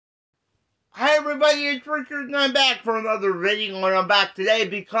everybody, it's Richard and I'm back for another video, and I'm back today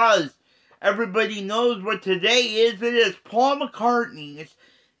because everybody knows what today is. It is Paul McCartney's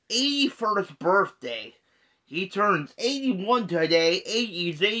 81st birthday. He turns 81 today.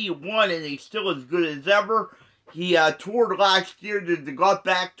 He's 81 and he's still as good as ever. He toured last year, did the Got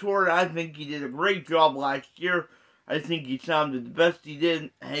Back tour, and I think he did a great job last year. I think he sounded the best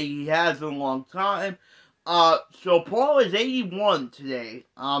he has in a long time. So Paul is 81 today.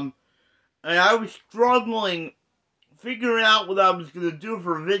 And I was struggling figuring out what I was going to do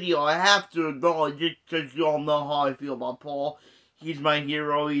for a video. I have to acknowledge it because you all know how I feel about Paul. He's my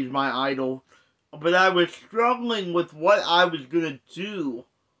hero. He's my idol. But I was struggling with what I was going to do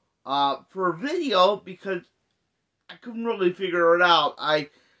for a video because I couldn't really figure it out. I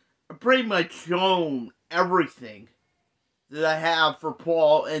pretty much shown everything that I have for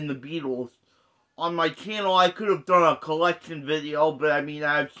Paul and the Beatles. On my channel, I could have done a collection video, but I mean,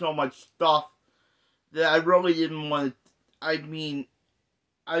 I have so much stuff that I really didn't want to. I mean,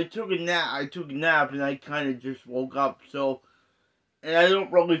 I took a nap, and I kind of just woke up, and I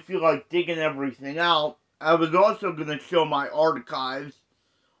don't really feel like digging everything out. I was also going to show my archives,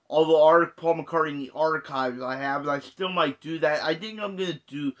 all the Paul McCartney archives I have, and I still might do that. I think I'm going to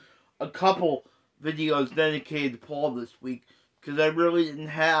do a couple videos dedicated to Paul this week, because I really didn't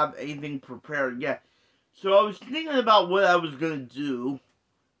have anything prepared yet. So I was thinking about what I was going to do,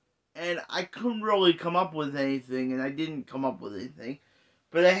 and I couldn't really come up with anything, and I didn't come up with anything.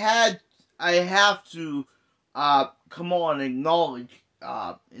 But I have to come on and acknowledge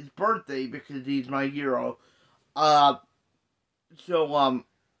his birthday, because he's my hero. Yeah,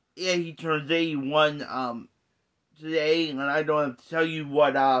 he turns 81 today, and I don't have to tell you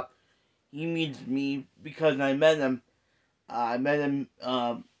what he means to me, because I met him. I met him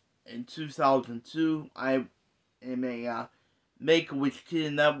in 2002. I am a Make-A-Wish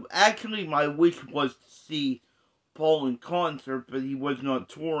kid, and actually my wish was to see Paul in concert, but he was not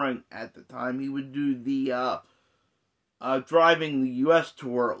touring at the time. He would do the Driving the U.S.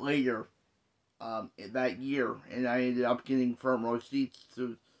 tour later that year, and I ended up getting front row seats to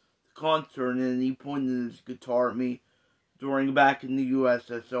the concert, and then he pointed his guitar at me during back in the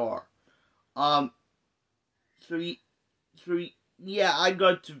USSR. So yeah, I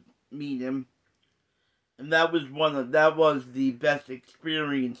got to meet him, and that was the best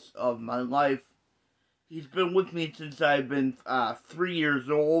experience of my life. He's been with me since I've been 3 years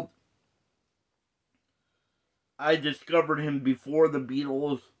old. I discovered him before the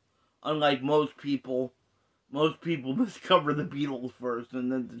Beatles, unlike most people. Most people discover the Beatles first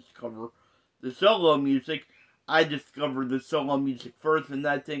and then discover the solo music. I discovered the solo music first, and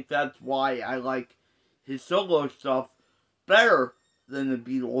I think that's why I like his solo stuff better than the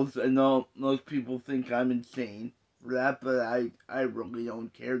Beatles. I know most people think I'm insane for that, but I really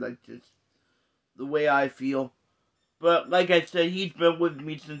don't care. That's just the way I feel. But like I said, he's been with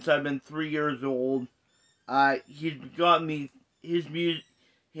me since I've been 3 years old. He's got me, him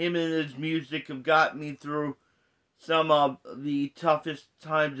and his music have got me through some of the toughest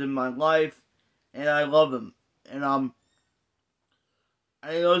times in my life, and I love him. And I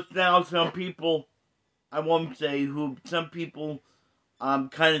know now some people, I won't say who, some people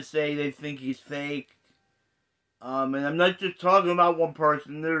kind of say they think he's fake. And I'm not just talking about one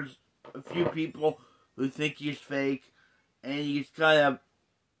person. There's a few people who think he's fake, and he's kind of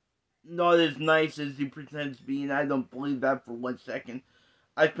not as nice as he pretends to be, and I don't believe that for 1 second.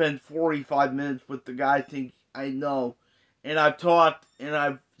 I spent 45 minutes with the guy I think I know, and I've talked, and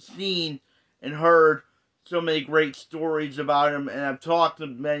I've seen and heard so many great stories about him, and I've talked to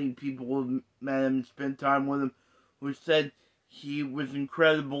many people who met him and spent time with him who said he was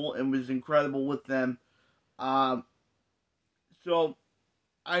incredible and was incredible with them. So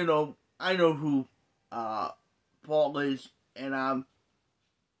I know who Paul is, and I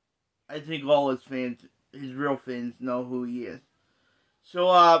think all his fans, his real fans, know who he is.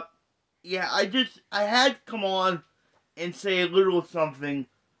 So yeah, I had to come on and say a little something.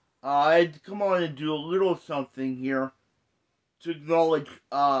 I had to come on and do a little something here to acknowledge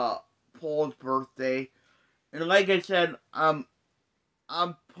Paul's birthday. And like I said, I'm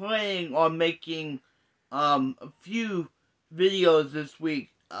planning on making a few videos this week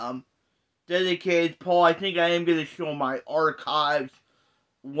dedicated to Paul. I think I am going to show my archives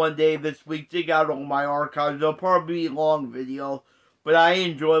one day this week. Dig out all my archives. They'll probably be a long video, but I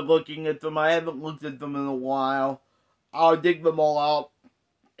enjoy looking at them. I haven't looked at them in a while. I'll dig them all out,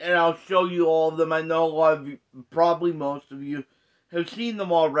 and I'll show you all of them. I know a lot of you, probably most of you, have seen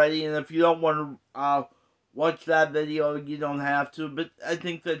them already, and if you don't want to watch that video, you don't have to, but I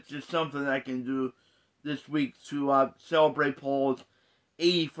think that's just something I can do this week to celebrate Paul's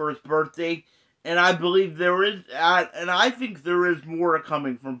 81st birthday. And I believe there is, and I think there is more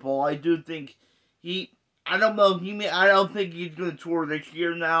coming from Paul. I do think I don't know, I don't think he's going to tour this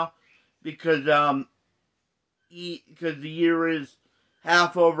year now, because because the year is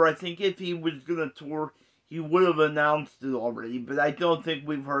half over. I think if he was going to tour, he would have announced it already, but I don't think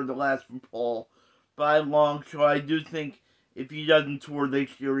we've heard the last from Paul by a long shot. I do think if he doesn't tour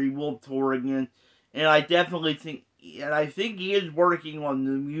this year, he will tour again, and I definitely think, and I think he is working on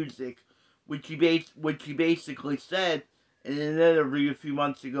new music, which he basically said in an interview a few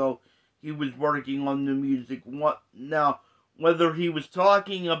months ago. He was working on new music. Now, whether he was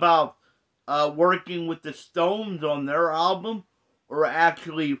talking about working with the Stones on their album, or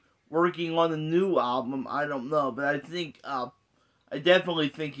actually working on a new album, I don't know. But I definitely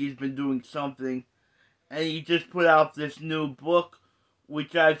think he's been doing something. And he just put out this new book,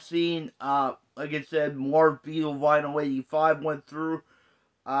 which I've seen, like I said, Marv Beetle Vinyl 85 went through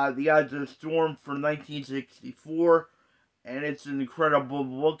The Eyes of the Storm for 1964. And it's an incredible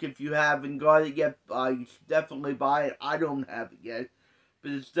book. If you haven't got it yet, you should definitely buy it. I don't have it yet,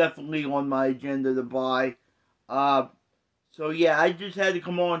 but it's definitely on my agenda to buy. So yeah, I just had to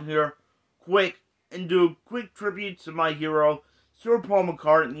come on here quick and do a quick tribute to my hero, SIr Paul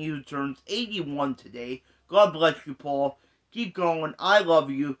McCartney, who turns 81 today. God bless you, Paul. Keep going. I love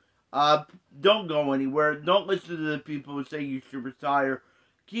you. Don't go anywhere. Don't listen to the people who say you should retire.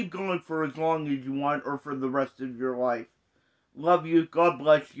 Keep going for as long as you want, or for the rest of your life. Love you. God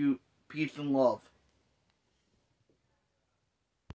bless you. Peace and love.